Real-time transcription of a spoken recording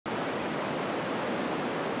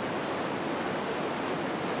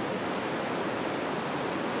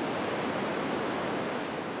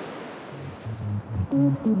Hi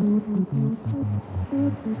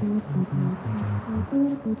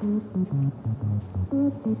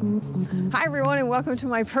everyone, and welcome to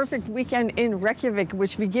my perfect weekend in Reykjavik,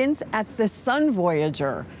 which begins at the Sun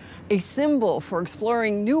Voyager, a symbol for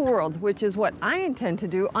exploring new worlds, which is what I intend to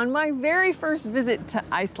do on my very first visit to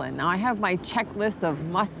Iceland. Now I have my checklist of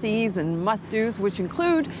must-sees and must-dos, which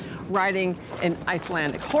include riding an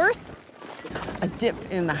Icelandic horse, a dip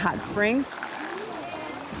in the hot springs,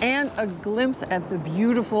 and a glimpse at the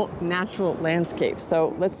beautiful natural landscape.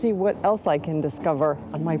 So let's see what else I can discover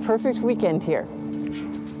on my perfect weekend here.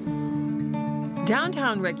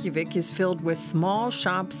 Downtown Reykjavik is filled with small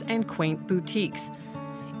shops and quaint boutiques.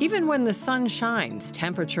 Even when the sun shines,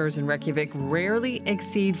 temperatures in Reykjavik rarely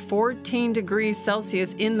exceed 14 degrees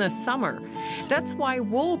Celsius in the summer. That's why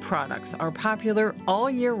wool products are popular all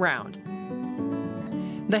year round.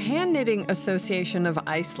 The Hand Knitting Association of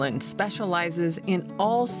Iceland specializes in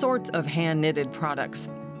all sorts of hand-knitted products.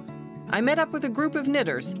 I met up with a group of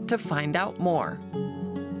knitters to find out more.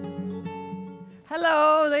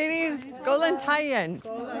 Hello, ladies. Góðan daginn.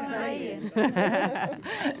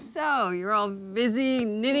 So, you're all busy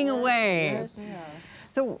knitting away. Yes.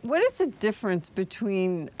 So, what is the difference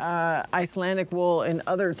between Icelandic wool and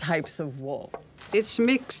other types of wool? It's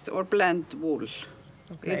mixed or blend wool.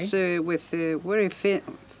 Okay. It's with very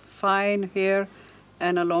fine hair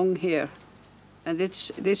and a long hair. And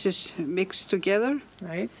this is mixed together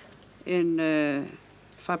Right. in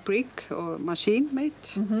fabric or machine made.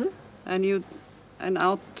 Mm-hmm. And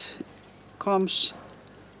out comes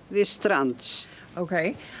these strands.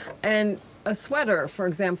 Okay. And a sweater, for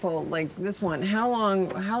example, like this one, how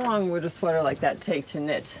long would a sweater like that take to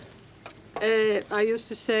knit? I used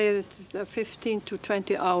to say that it's 15 to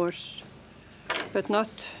 20 hours, but not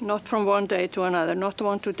from one day to another. Not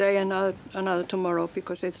one today and another tomorrow,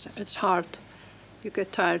 because it's hard. You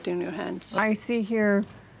get tired in your hands. I see here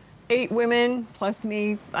 8 women plus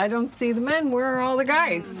me. I don't see the men. Where are all the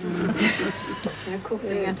guys? They're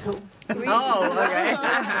cooking at home. Oh, okay.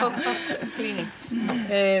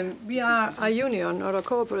 Cleaning. We are a union or a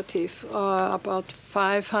cooperative, about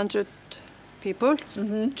 500 people,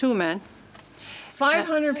 2 men.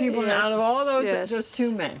 500 people, and out of all those, yes. just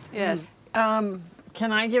 2 men. Yes.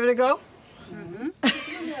 Can I give it a go?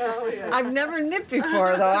 I've never knit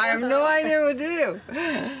before, though. I have no idea what to do.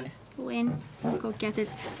 Go in, go get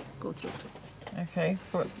it, go through. Okay,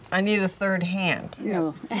 I need a third hand.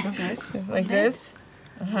 No. Like this?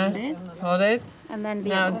 Hold it. Hold it. And then the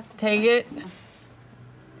Now other. take it.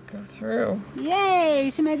 Go through. Yay,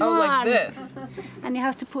 she made Oh, one. like this. And you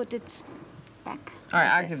have to put it back. All right,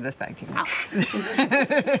 I'll Yes. give this back to you. Ow.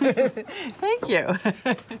 Thank you.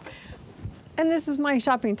 And this is my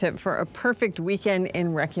shopping tip for a perfect weekend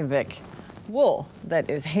in Reykjavik. Wool that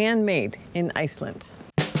is handmade in Iceland.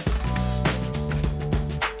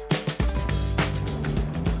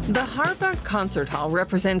 The Harpa Concert Hall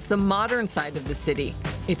represents the modern side of the city.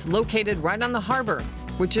 It's located right on the harbor,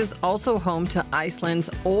 which is also home to Iceland's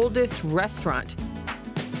oldest restaurant,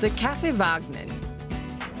 the Cafe Vagnin.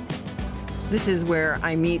 This is where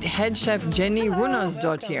I meet head chef Jenny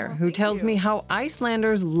Runasdottir, who tells me how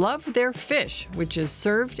Icelanders love their fish, which is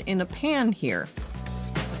served in a pan here.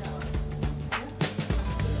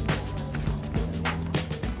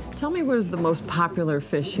 Tell me, what is the most popular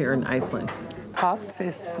fish here in Iceland? Cod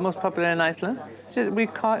is most popular in Iceland. We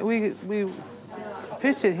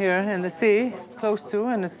fish it here in the sea, close to,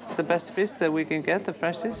 and it's the best fish that we can get, the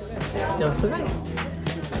freshest. Just the right.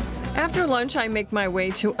 After lunch, I make my way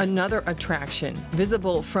to another attraction,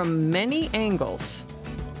 visible from many angles.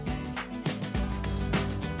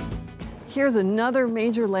 Here's another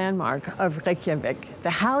major landmark of Reykjavik, the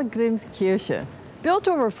Hallgrímskirkja. Built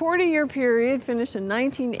over a 40-year period, finished in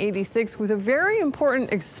 1986 with a very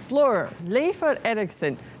important explorer, Leifur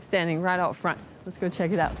Eriksson, standing right out front. Let's go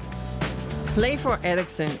check it out. Leifur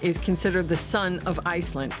Eriksson is considered the son of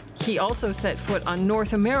Iceland. He also set foot on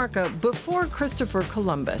North America before Christopher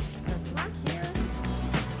Columbus. Let's rock here.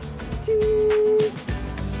 Cheese.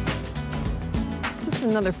 Just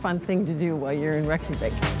another fun thing to do while you're in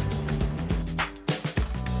Reykjavik.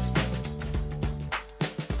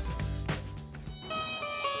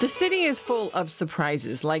 The city is full of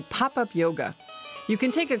surprises like pop-up yoga. You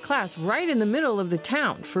can take a class right in the middle of the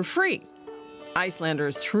town for free.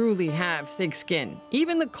 Icelanders truly have thick skin.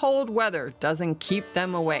 Even the cold weather doesn't keep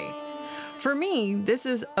them away. For me, this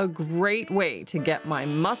is a great way to get my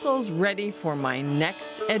muscles ready for my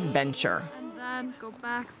next adventure. And then go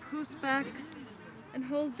back, push back, and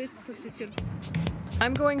hold this position.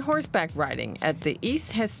 I'm going horseback riding at the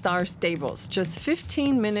East Hestar stables, just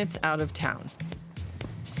 15 minutes out of town.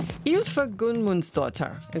 Ylfa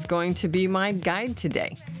Gunnmundsdóttir is going to be my guide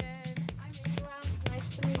today.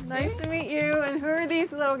 Nice to meet you. And who are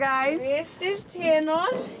these little guys? This is Tenor.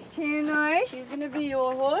 Tenor. He's going to be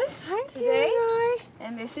your horse Hi, today. Tenor.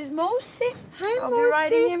 And this is Mosi. Hi, I'll be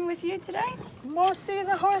riding him with you today. Mosi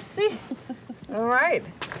the horsey. All right.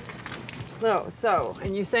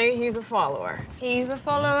 And you say he's a follower. He's a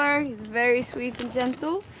follower. He's very sweet and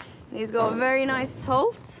gentle. And he's got a very nice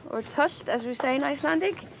tolt, or tuft, as we say in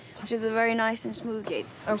Icelandic, which is a very nice and smooth gait,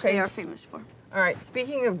 which they are famous for. All right,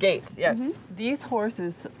 speaking of gaits, yes. These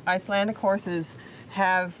horses, Icelandic horses,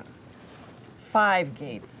 have 5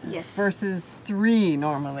 gaits. Yes. Versus 3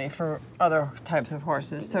 normally for other types of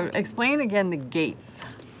horses. So explain again the gaits.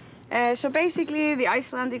 So basically, the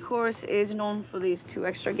Icelandic horse is known for these 2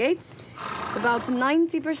 extra gaits. About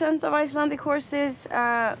 90% of Icelandic horses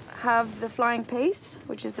have the flying pace,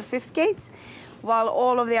 which is the 5th gait, while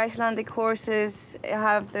all of the Icelandic horses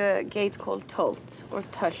have the gait called tolt, or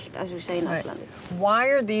tult, as we say in Icelandic. Why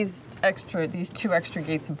are these 2 extra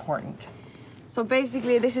gaits important? So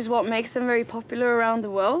basically, this is what makes them very popular around the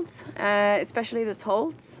world, especially the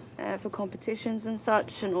tolts, for competitions and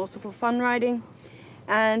such, and also for fun riding.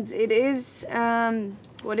 And it is,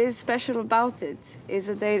 what is special about it is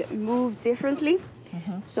that they move differently.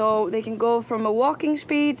 So they can go from a walking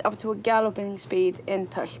speed up to a galloping speed in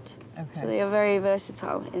tult. So they are very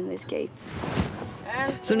versatile in this gait.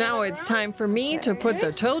 So now it's time for me to put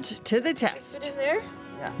the tolt to the test.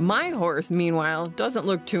 My horse, meanwhile, doesn't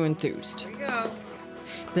look too enthused. Here we go.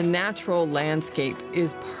 The natural landscape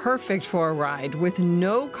is perfect for a ride with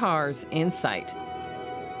no cars in sight.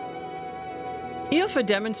 Ylfa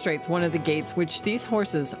demonstrates one of the gaits which these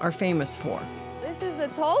horses are famous for. This is the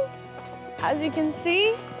tolt. As you can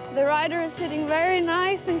see, the rider is sitting very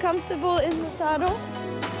nice and comfortable in the saddle.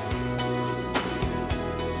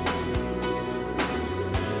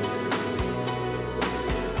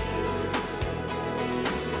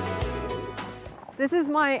 This is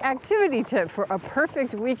my activity tip for a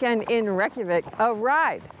perfect weekend in Reykjavik, a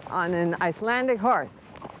ride on an Icelandic horse.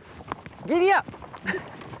 Giddy up!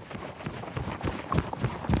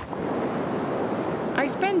 I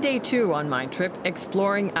spend day 2 on my trip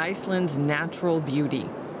exploring Iceland's natural beauty.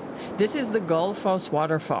 This is the Gullfoss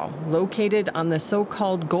waterfall, located on the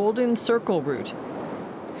so-called Golden Circle route.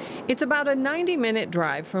 It's about a 90-minute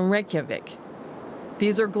drive from Reykjavik.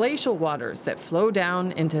 These are glacial waters that flow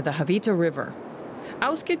down into the Havita River.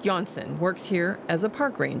 Ásgeir Jónsson works here as a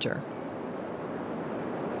park ranger.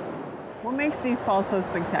 What makes these falls so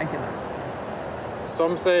spectacular?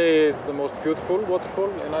 Some say it's the most beautiful waterfall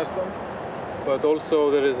in Iceland, but also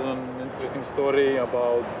there is an interesting story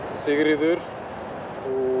about Sigríður,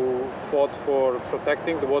 who fought for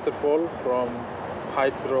protecting the waterfall from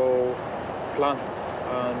hydro plant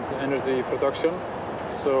and energy production.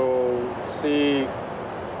 So she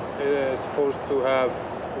is supposed to have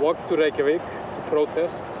walked to Reykjavik to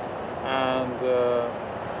protest, and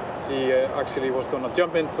she actually was going to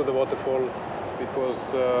jump into the waterfall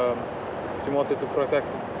because she wanted to protect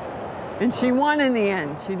it. And she won in the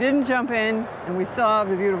end. She didn't jump in, and we still have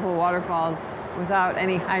the beautiful waterfalls without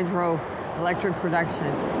any hydroelectric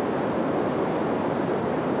production.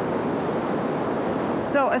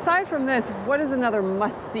 So aside from this, what is another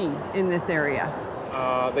must-see in this area?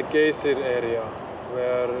 The geyser area,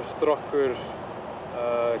 where Strokkur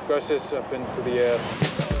gushes up into the air.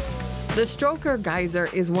 The Strokkur geyser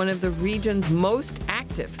is one of the region's most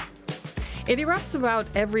active. It erupts about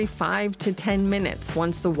every 5 to 10 minutes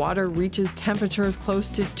once the water reaches temperatures close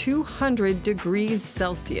to 200 degrees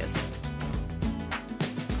Celsius.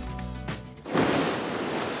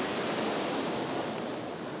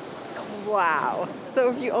 Wow. So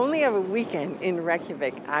if you only have a weekend in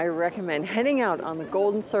Reykjavik, I recommend heading out on the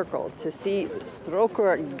Golden Circle to see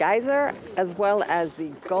Strokkur geyser as well as the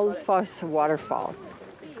Gullfoss waterfalls.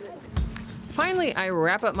 Finally, I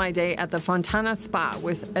wrap up my day at the Fontana Spa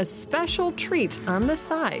with a special treat on the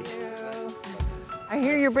side. I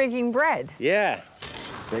hear you're baking bread. Yeah,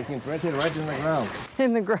 baking bread here right in the ground.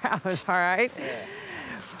 In the ground, all right. Yeah.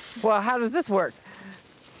 Well, how does this work?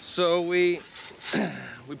 So we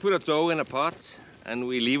put a dough in a pot and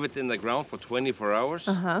we leave it in the ground for 24 hours.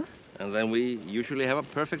 And then we usually have a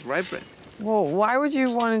perfect rye bread. Whoa, why would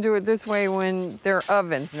you want to do it this way when there are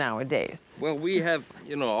ovens nowadays? Well, we have,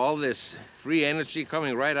 all this free energy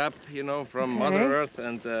coming right up, from Mother Earth,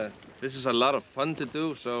 and this is a lot of fun to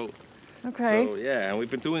do, so yeah, and we've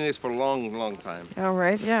been doing this for a long, long time. All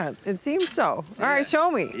right, yeah, it seems so. Yeah. All right, show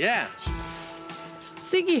me. Yeah.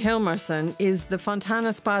 Siggi Hilmarsson is the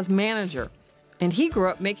Fontana Spa's manager, and he grew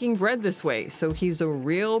up making bread this way, so he's a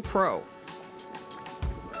real pro.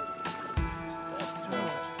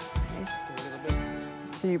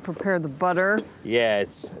 you prepare the butter. Yeah,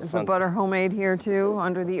 Is the butter homemade here too,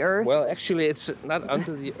 under the earth? Well, actually, it's not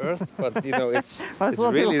under the earth, but you know, it's well, it's a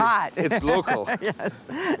little really too hot. It's local. Yes.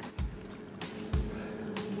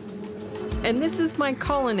 And this is my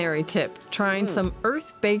culinary tip, trying some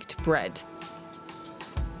earth-baked bread.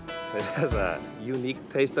 It has a unique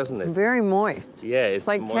taste, doesn't it? Very moist. Yeah, it's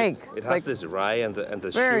like moist. cake. It has this rye and the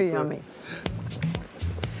sugar. Very yummy.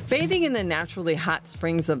 Bathing in the naturally hot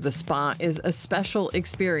springs of the spa is a special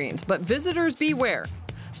experience, but visitors beware.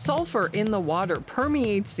 Sulfur in the water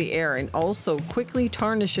permeates the air and also quickly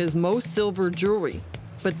tarnishes most silver jewelry.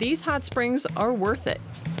 But these hot springs are worth it.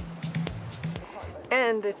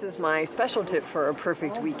 And this is my special tip for a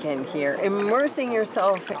perfect weekend here, immersing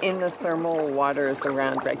yourself in the thermal waters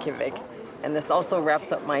around Reykjavik. And this also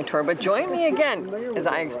wraps up my tour, but join me again as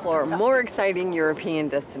I explore more exciting European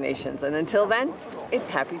destinations. And until then, it's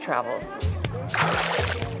happy travels.